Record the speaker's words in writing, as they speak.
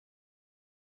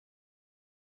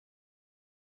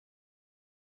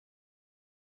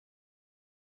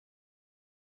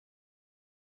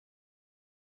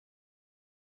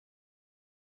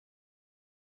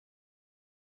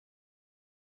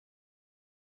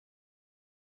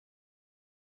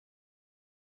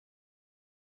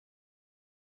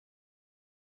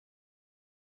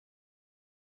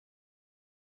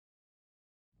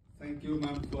Thank you,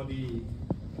 ma'am, for the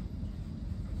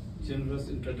generous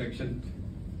introduction.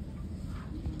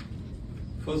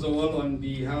 First of all, on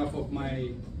behalf of my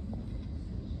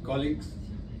colleagues,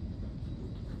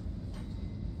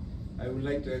 I would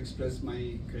like to express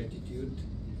my gratitude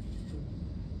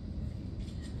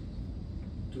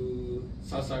to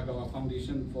Sasakawa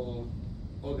Foundation for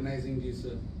organizing this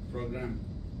program,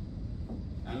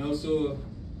 and also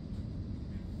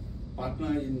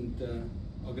partner in the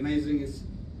organizing is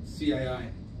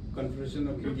CII, Confederation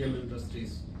of Indian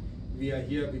Industries. We are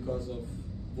here because of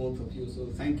both of you, so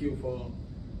thank you for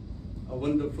a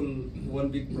wonderful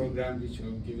one-week program which you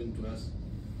have given to us.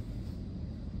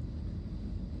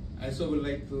 I also would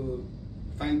like to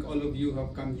thank all of you who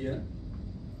have come here.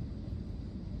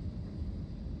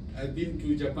 I've been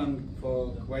to Japan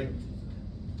for quite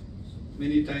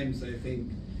many times, I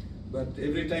think, but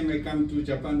every time I come to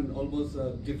Japan, almost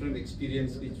a different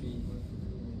experience which we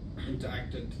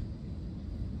interacted.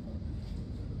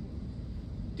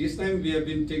 This time we have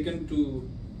been taken to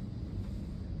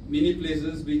many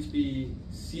places which we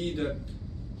see that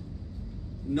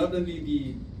not only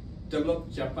the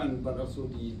developed Japan but also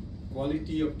the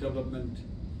quality of development,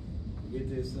 which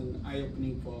is an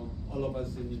eye-opening for all of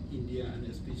us in India and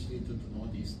especially to the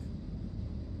Northeast.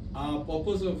 Our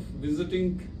purpose of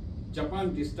visiting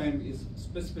Japan this time is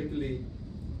specifically,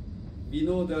 we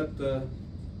know that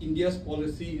India's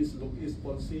policy is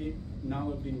policy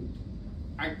now being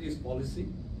act is policy,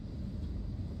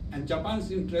 and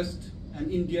Japan's interest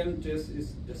and Indian interest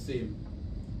is the same.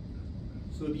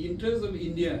 So the interest of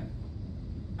India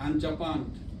and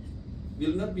Japan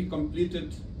will not be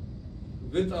completed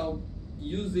without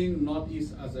using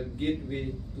Northeast as a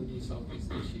gateway to the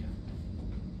Southeast Asia.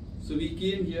 So we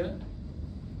came here,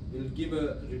 we'll give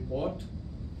a report,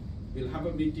 we'll have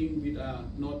a meeting with our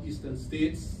Northeastern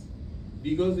states,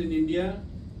 because in India,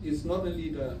 it's not only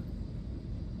the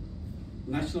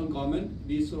national government,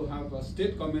 we also have a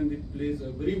state government which plays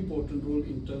a very important role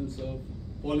in terms of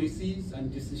policies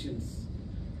and decisions.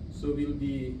 So we'll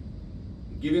be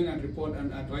giving a report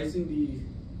and advising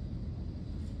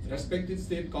the respective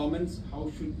state governments how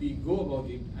should we go about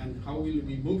it and how will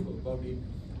we move about it,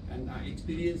 and our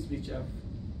experience which I've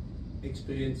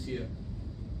experienced here.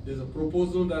 There's a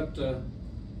proposal that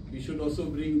we should also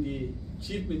bring the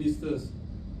chief ministers,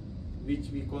 which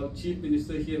we call chief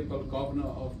minister here, called governor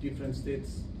of different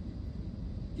states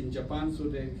in Japan, so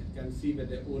they can see with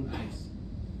their own eyes.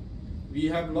 We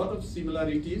have a lot of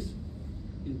similarities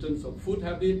in terms of food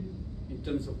habit, in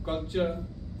terms of culture.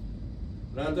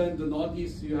 Rather in the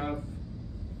Northeast, you have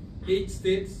 8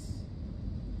 states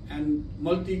and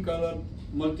multicolored,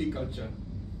 multiculture,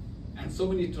 and so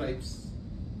many tribes.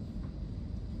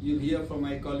 You'll hear from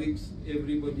my colleagues,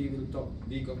 everybody will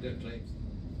speak of their tribes.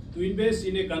 To invest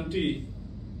in a country,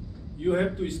 you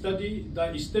have to study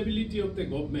the stability of the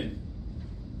government.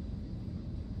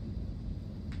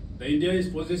 India is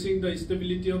possessing the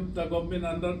stability of the government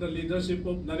under the leadership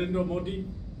of Narendra Modi,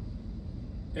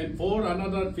 and for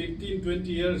another 15-20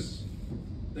 years,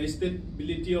 the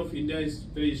stability of India is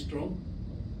very strong.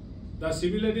 The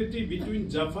similarity between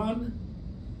Japan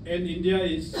and India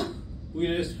is we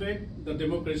respect the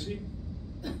democracy,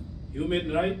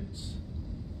 human rights,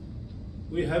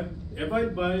 we have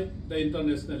abide by the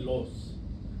international laws.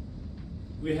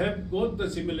 We have got the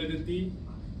similarity.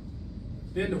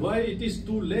 Then why it is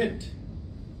too late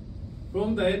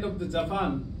from the end of the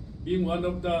Japan being one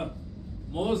of the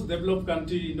most developed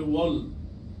country in the world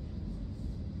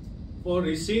for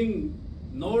reaching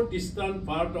northeastern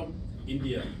part of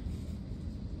India?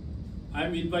 I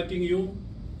am inviting you,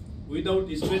 without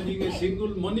spending a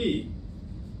single money,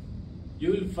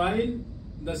 you will find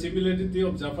the similarity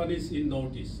of Japanese in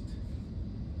Northeast,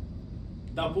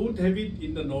 the food habit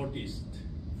in the Northeast,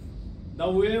 the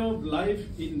way of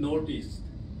life in Northeast,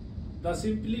 the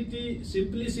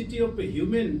simplicity of a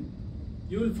human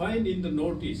you will find in the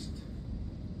Northeast.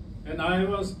 And I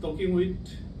was talking with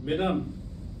Madam,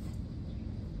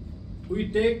 we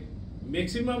take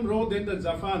maximum raw than the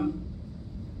Japan,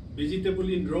 vegetable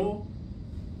in raw,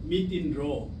 meat in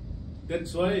raw.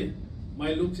 That's why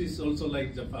my looks is also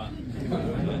like Japan.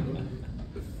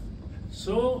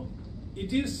 So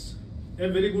it is a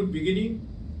very good beginning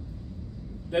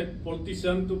that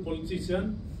politician to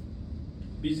politician,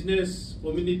 business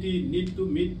community need to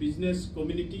meet business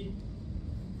community.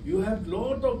 You have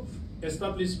lot of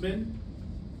establishment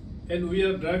and we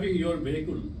are driving your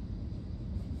vehicle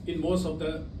in most of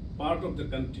the part of the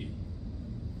country.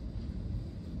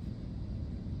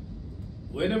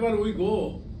 Whenever we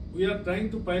go, we are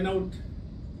trying to find out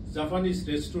Japanese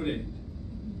restaurant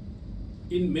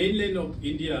in mainland of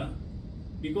India,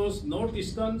 because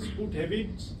northeastern food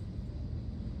habits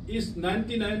is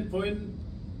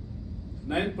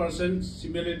 99.9%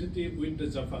 similarity with the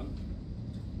Japan.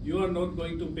 You are not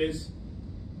going to face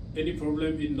any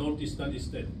problem in northeastern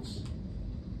states.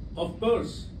 Of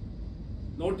course,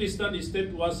 northeastern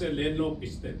state was a landlocked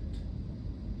state.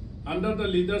 Under the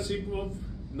leadership of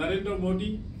Narendra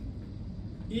Modi,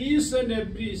 each and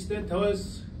every state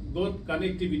has got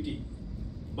connectivity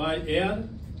by air,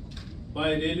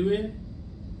 by railway,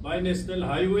 by national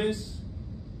highways,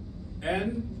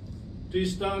 and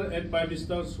 3-star and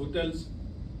 5-star hotels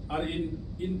are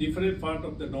in different part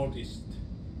of the northeast.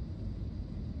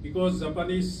 Because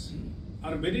Japanese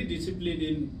are very disciplined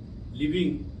in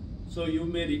living, so you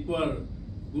may require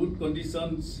good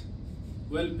conditions,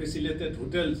 well facilitated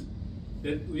hotels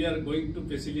that we are going to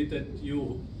facilitate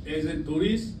you as a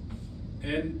tourist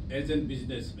and as a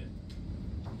businessman.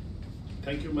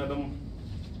 Thank you, Madam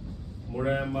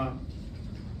Murayama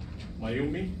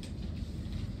Mayumi.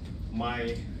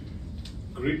 My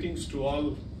greetings to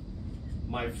all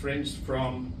my friends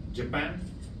from Japan.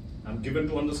 I'm given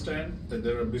to understand that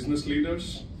there are business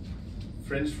leaders,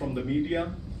 friends from the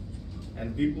media,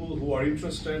 and people who are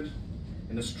interested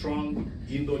in a strong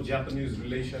Indo-Japanese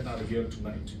relation are here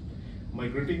tonight. My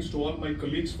greetings to all my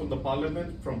colleagues from the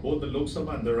Parliament, from both the Lok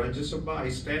Sabha and the Rajya Sabha. I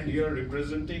stand here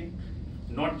representing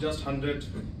not just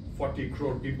 140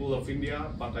 crore people of India,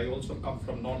 but I also come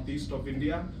from northeast of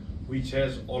India, which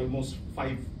has almost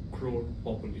 5 crore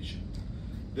population.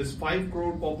 This 5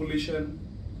 crore population,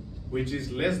 which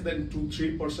is less than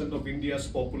 2-3% of India's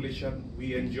population,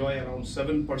 we enjoy around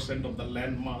 7% of the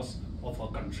land mass of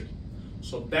our country.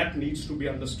 So that needs to be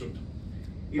understood.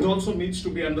 It also needs to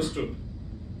be understood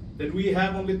that we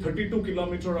have only 32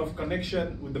 kilometers of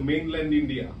connection with the mainland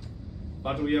India,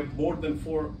 but we have more than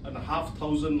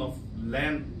 4,500 of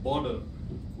land border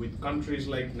with countries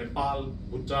like Nepal,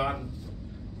 Bhutan,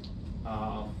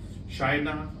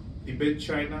 China, Tibet,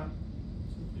 China,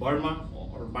 Burma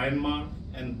or Myanmar,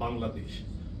 and Bangladesh.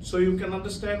 So you can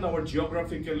understand our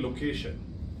geographical location.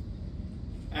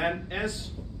 And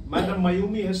as Madam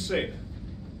Mayumi has said,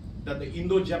 that the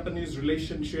Indo-Japanese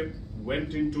relationship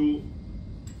went into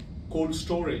cold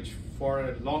storage for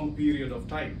a long period of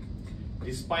time.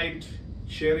 Despite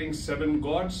sharing 7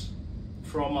 gods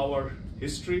from our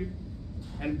history,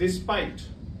 and despite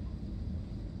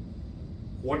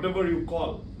whatever you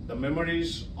call the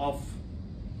memories of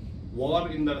war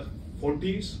in the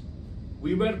 40s,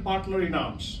 we were partner in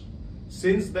arms.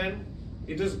 Since then,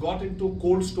 it has got into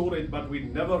cold storage, but we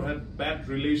never had bad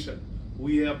relation.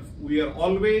 We are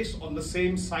always on the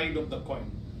same side of the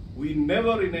coin. We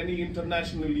never in any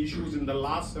international issues in the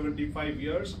last 75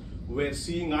 years were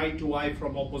seeing eye to eye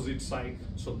from opposite side.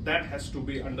 So that has to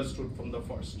be understood from the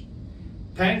first.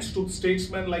 Thanks to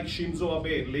statesmen like Shinzo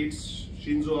Abe, late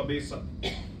Shinzo Abe-san,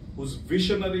 whose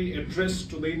visionary address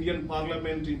to the Indian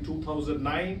Parliament in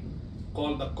 2009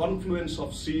 called the Confluence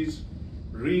of Seas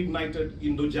reignited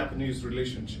Indo-Japanese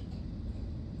relationship.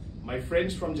 My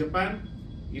friends from Japan,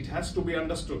 it has to be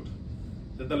understood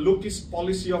that the look-east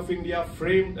policy of India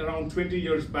framed around 20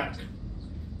 years back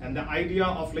and the idea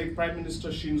of late Prime Minister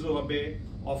Shinzo Abe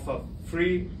of a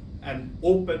free and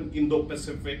open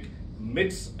Indo-Pacific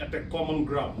meets at a common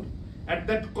ground. At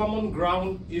that common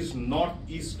ground is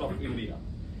northeast of India.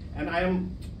 And I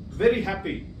am very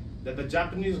happy that the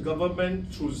Japanese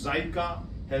government through JICA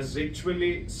has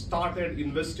actually started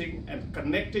investing and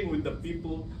connecting with the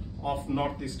people of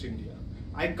Northeast India.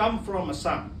 I come from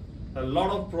Assam. A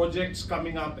lot of projects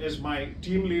coming up, as my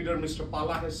team leader, Mr.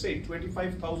 Pala, has said,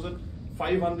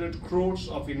 25,500 crores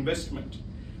of investment.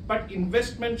 But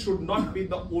investment should not be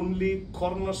the only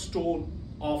cornerstone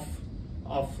of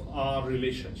our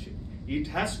relationship. It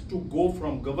has to go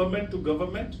from government to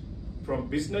government, from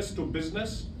business to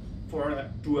business,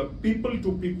 to a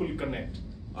people-to-people connect.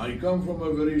 I come from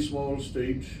a very small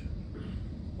state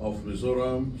of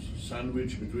Mizoram,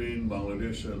 sandwiched between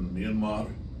Bangladesh and Myanmar.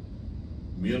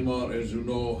 Myanmar, as you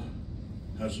know,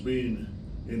 has been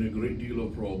in a great deal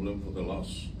of problem for the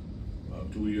last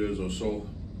 2 years or so.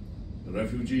 The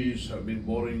refugees have been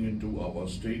pouring into our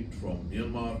state from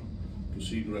Myanmar to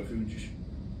seek refuge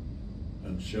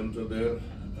and shelter there,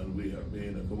 and we have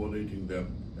been accommodating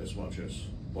them as much as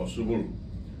possible.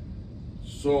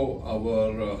 So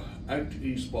our Act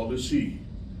East policy,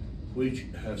 which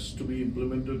has to be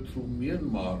implemented through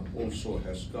Myanmar, also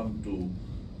has come to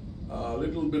a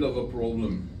little bit of a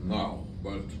problem now,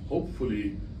 but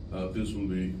hopefully this will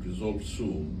be resolved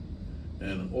soon.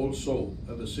 And also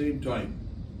at the same time,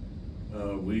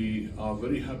 we are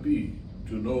very happy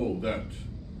to know that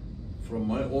from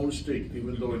my own state,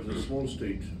 even though it's a small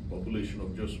state, population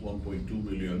of just 1.2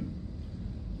 million,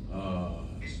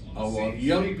 our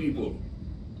young people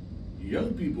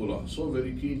young people are so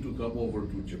very keen to come over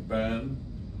to Japan.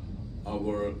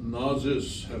 Our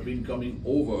nurses have been coming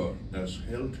over as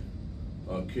health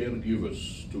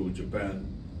caregivers to Japan,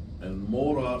 and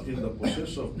more are in the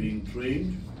process of being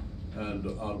trained and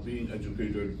are being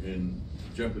educated in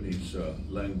Japanese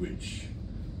language.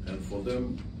 And for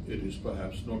them, it is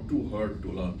perhaps not too hard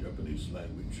to learn Japanese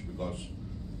language, because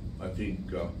I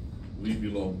think we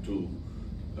belong to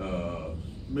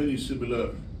many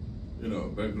similar,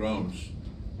 backgrounds.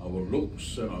 Our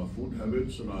looks and our food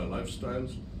habits and our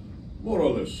lifestyles more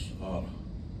or less are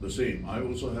the same. I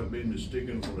also have been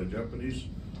mistaken for a Japanese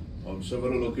on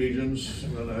several occasions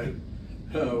when I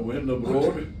went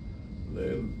abroad.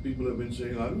 Then people have been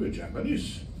saying, "Are you a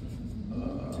Japanese?"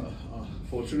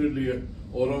 Fortunately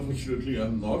or unfortunately,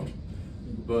 I'm not.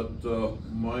 But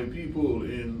my people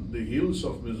in the hills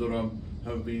of Mizoram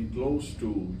have been close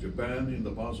to Japan in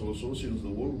the past also, since the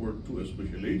World War II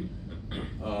especially.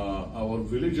 Our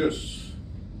villagers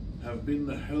have been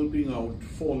helping out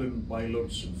fallen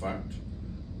pilots. In fact,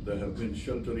 they have been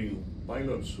sheltering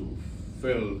pilots who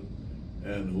fell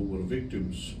and who were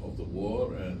victims of the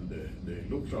war, and they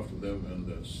looked after them, and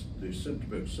they sent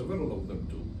back several of them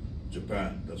to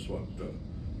Japan. That's what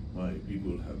my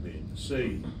people have been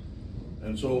saying.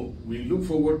 And so we look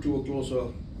forward to a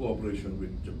closer cooperation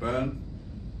with Japan,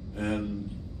 and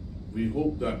we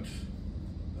hope that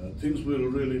things will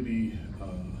really be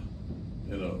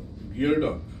geared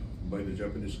up by the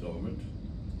Japanese government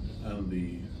and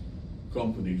the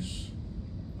companies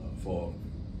for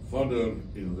further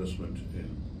investment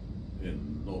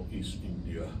in Northeast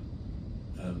India.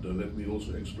 And let me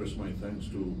also express my thanks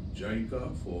to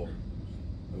JICA for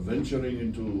venturing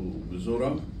into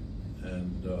Mizoram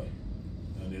and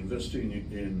investing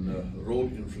in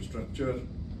road infrastructure,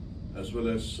 as well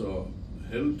as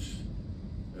health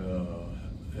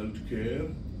care.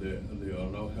 They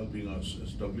are now helping us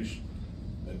establish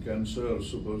a cancer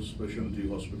super specialty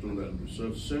hospital and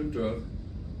research center,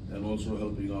 and also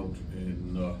helping out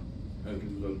in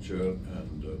agriculture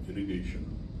and irrigation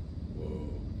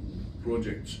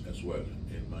projects as well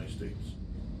in my states.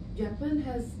 Japan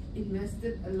has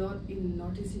invested a lot in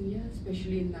Northeast India,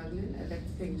 especially in Nagaland. I'd like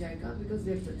to thank JICA because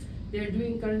they're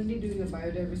currently doing a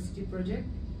biodiversity project.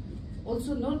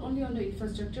 Also, not only on the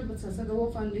infrastructure, but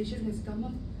Sasagawa Foundation has come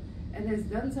up and has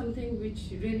done something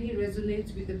which really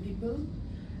resonates with the people.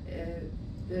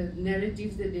 The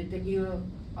narratives that they're taking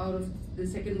out of the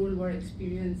Second World War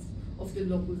experience of the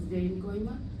locals there in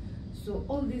Kohima. So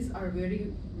all these are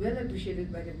very well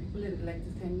appreciated by the people, and I'd like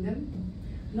to thank them.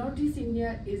 Northeast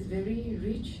India is very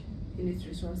rich in its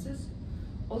resources.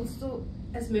 Also,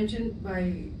 as mentioned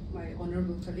by my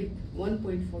honorable colleague,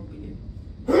 1.4 billion.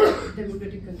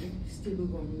 Democratic country, stable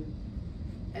government.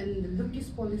 And the look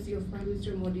east policy of Prime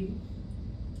Minister Modi,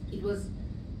 it was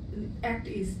Act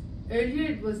East.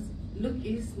 Earlier it was look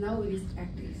east, now it is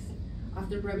Act East.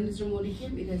 After Prime Minister Modi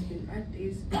came, it has been Act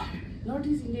East.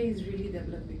 Northeast India is really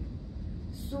developing.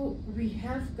 So we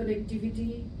have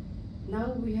connectivity.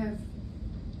 Now we have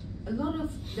a lot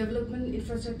of development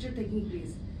infrastructure taking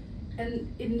place.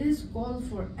 And in this call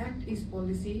for Act East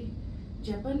policy,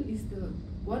 Japan is the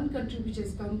one country which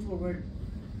has come forward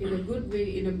in a good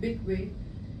way, in a big way,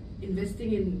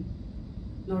 investing in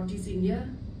Northeast India.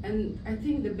 And I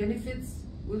think the benefits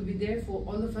will be there for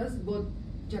all of us, both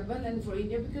Japan and for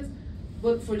India, because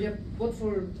both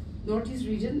for Northeast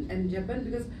region and Japan,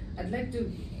 because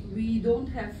we don't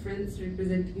have friends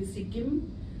representing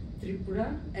Sikkim,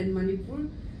 Tripura and Manipur.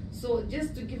 So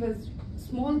just to give a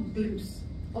small glimpse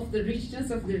of the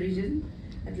richness of the region,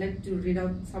 I'd like to read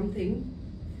out something.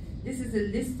 This is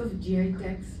a list of GI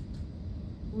tags,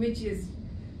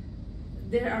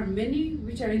 there are many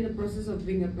which are in the process of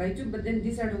being applied to, but then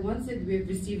these are the ones that we have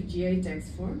received GI tags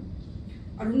for.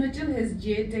 Arunachal has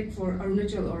GI tag for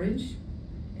Arunachal orange,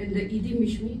 and the Idi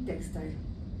Mishmi textile.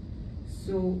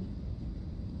 So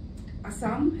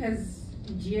Assam has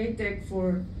GI tag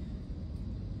for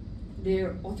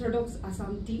their orthodox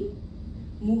Assam tea,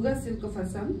 Muga silk of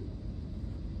Assam,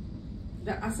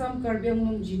 the Assam Karbi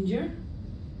Anglong ginger,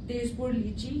 Tezpur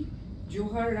lychee,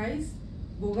 Johar rice,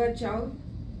 Boga chow,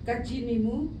 Kachi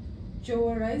nimu,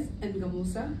 Chowa rice, and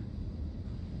Gamosa.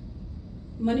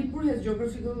 Manipur has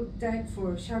geographical tag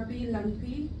for Shapi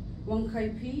Langpi,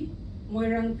 Wangkai Pi,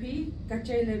 Moirang Pi,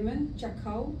 Kachai lemon,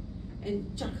 Chakhao,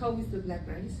 and Chakhao is the black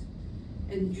rice,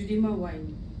 and Judima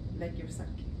wine, like your sake.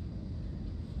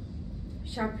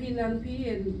 Shapi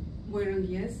Langpi and Moirang,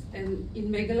 yes, and in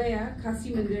Meghalaya,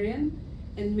 Khasi Mandarin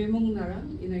and Memong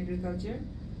Narang in agriculture.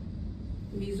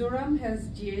 Mizoram has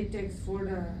GI tags for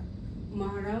the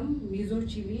Maharam, Mizo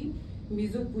chili,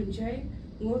 Mizo punchai,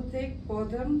 Ngotek,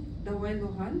 Podam, Dawai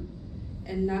lohan,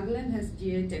 and Nagaland has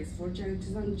GI tags for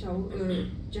Jakasang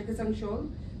shawl,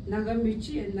 Naga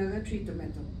mirchi, and Naga tree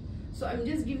tomato. So I'm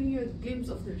just giving you a glimpse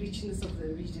of the richness of the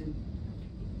region.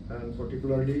 And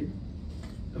particularly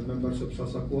the members of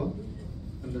Sasakua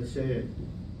and the CIA.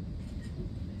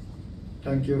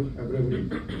 Thank you, everybody.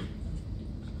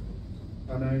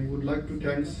 And I would like to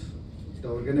thank the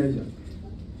organizer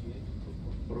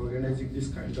for organizing this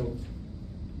kind of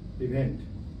event.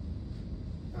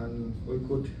 And we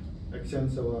could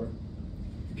exchange our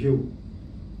view.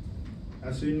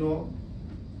 As we know,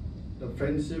 the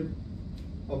friendship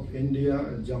of India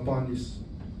and Japan is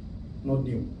not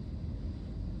new.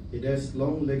 It has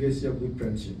long legacy of good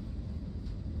friendship.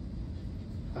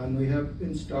 And we have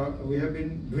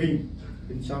been doing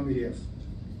in some areas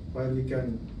where we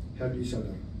can help each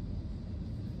other.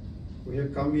 We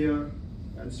have come here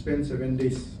and spent 7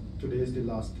 days. Today is the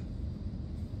last.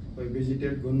 We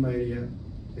visited Gunma area,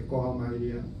 Yokohama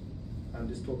area, and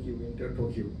this Tokyo, winter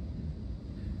Tokyo.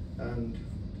 And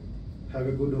have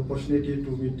a good opportunity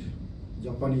to meet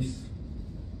Japanese.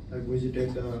 I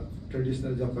visited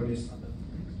traditional Japanese,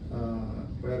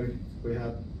 where we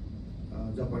had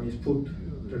Japanese food,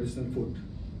 traditional food.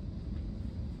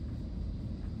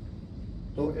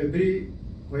 So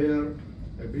everywhere,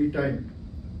 every time,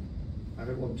 I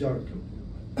have observed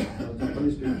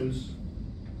Japanese people's,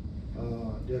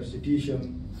 their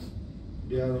situation,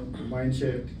 their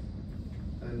mindset,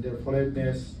 and their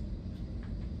politeness.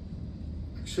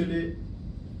 Actually,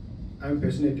 I am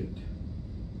fascinated.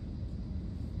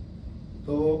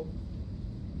 So,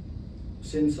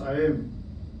 since I am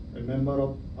a member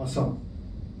of Assam,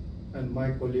 and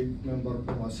my colleague member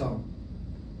from Assam,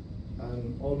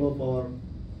 and all of our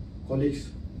colleagues,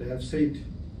 they have said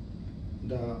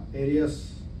the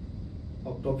areas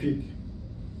of topic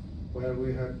where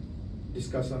we had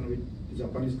discussion with the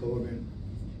Japanese government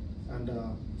and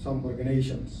some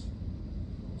organizations.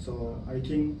 So I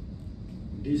think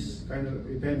this kind of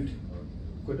event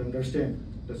could understand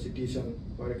the situation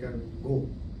where I can go.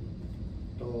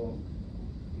 So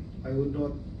I would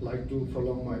not like to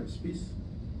prolong my speech.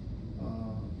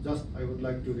 Just I would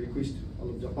like to request all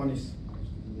of Japanese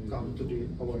come to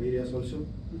our areas also.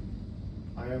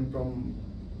 I am from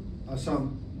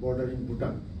Assam, bordering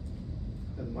Bhutan,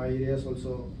 and my area is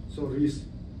also so rich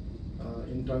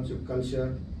in terms of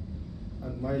culture,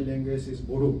 and my language is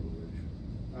Bodo,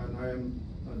 and I am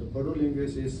the Bodo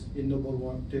language is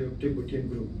Indo-Burman Tibetan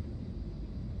group.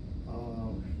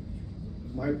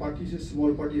 My party is a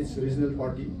small party, it's a regional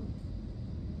party,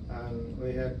 and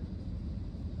we had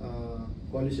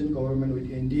coalition government with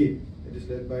NDA. It is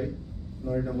led by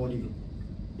Narendra Modi.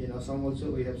 In Assam also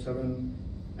we have 7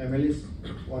 MLAs,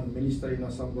 1 minister in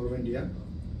Assam government here.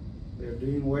 We are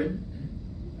doing well,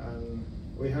 and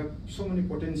we have so many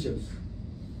potentials.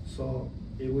 So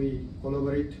if we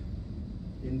collaborate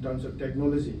in terms of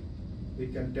technology, we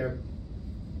can tap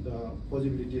the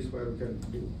possibilities where we can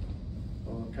do.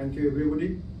 Thank you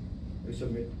everybody. We shall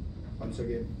meet once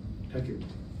again. Thank you.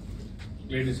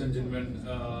 Ladies and gentlemen,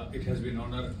 it has been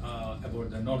honor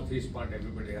about the northeast part.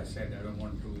 Everybody has said. I don't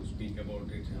want to speak about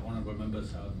it. Honorable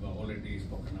members have already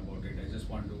spoken about it. I just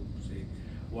want to say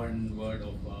one word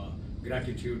of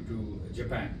gratitude to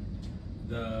Japan.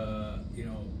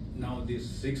 Now these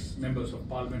 6 members of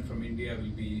parliament from India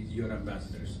will be your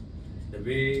ambassadors. The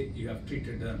way you have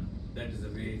treated them, that is the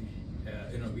way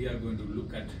we are going to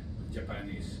look at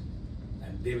Japanese,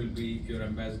 and they will be your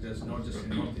ambassadors, not just in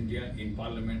North India, in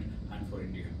Parliament and for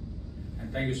India.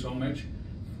 And thank you so much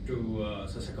to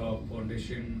Sasakawa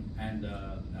Foundation and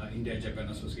India-Japan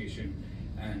Association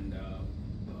and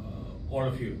all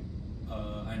of you,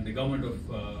 and the government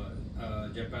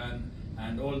of Japan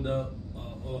and all the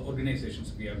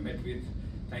organizations we have met with.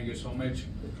 Thank you so much.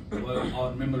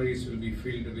 Our memories will be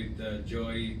filled with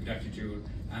joy, gratitude,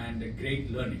 and great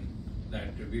learning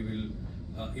that we will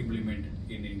implement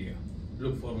in India.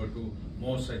 Look forward to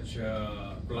more such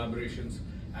collaborations,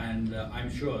 and I'm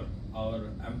sure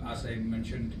as I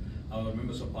mentioned, our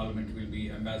members of parliament will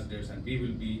be ambassadors, and we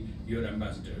will be your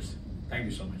ambassadors. Thank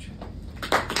you so much.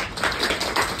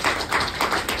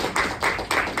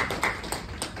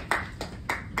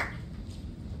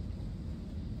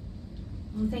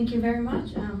 Well, thank you very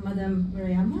much, Madam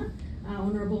Murayama,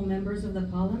 honorable members of the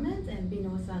parliament, and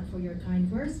Bino-san for your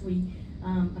kind words. We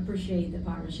appreciate the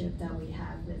partnership that we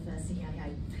have with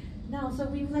CII. Now, so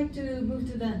we would like to move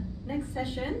to the next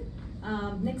session,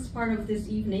 next part of this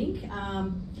evening,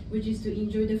 which is to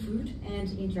enjoy the food and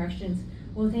interactions.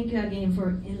 Well, thank you again for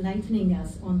enlightening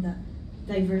us on the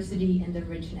diversity and the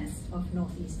richness of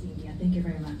Northeast India. Thank you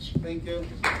very much. Thank you.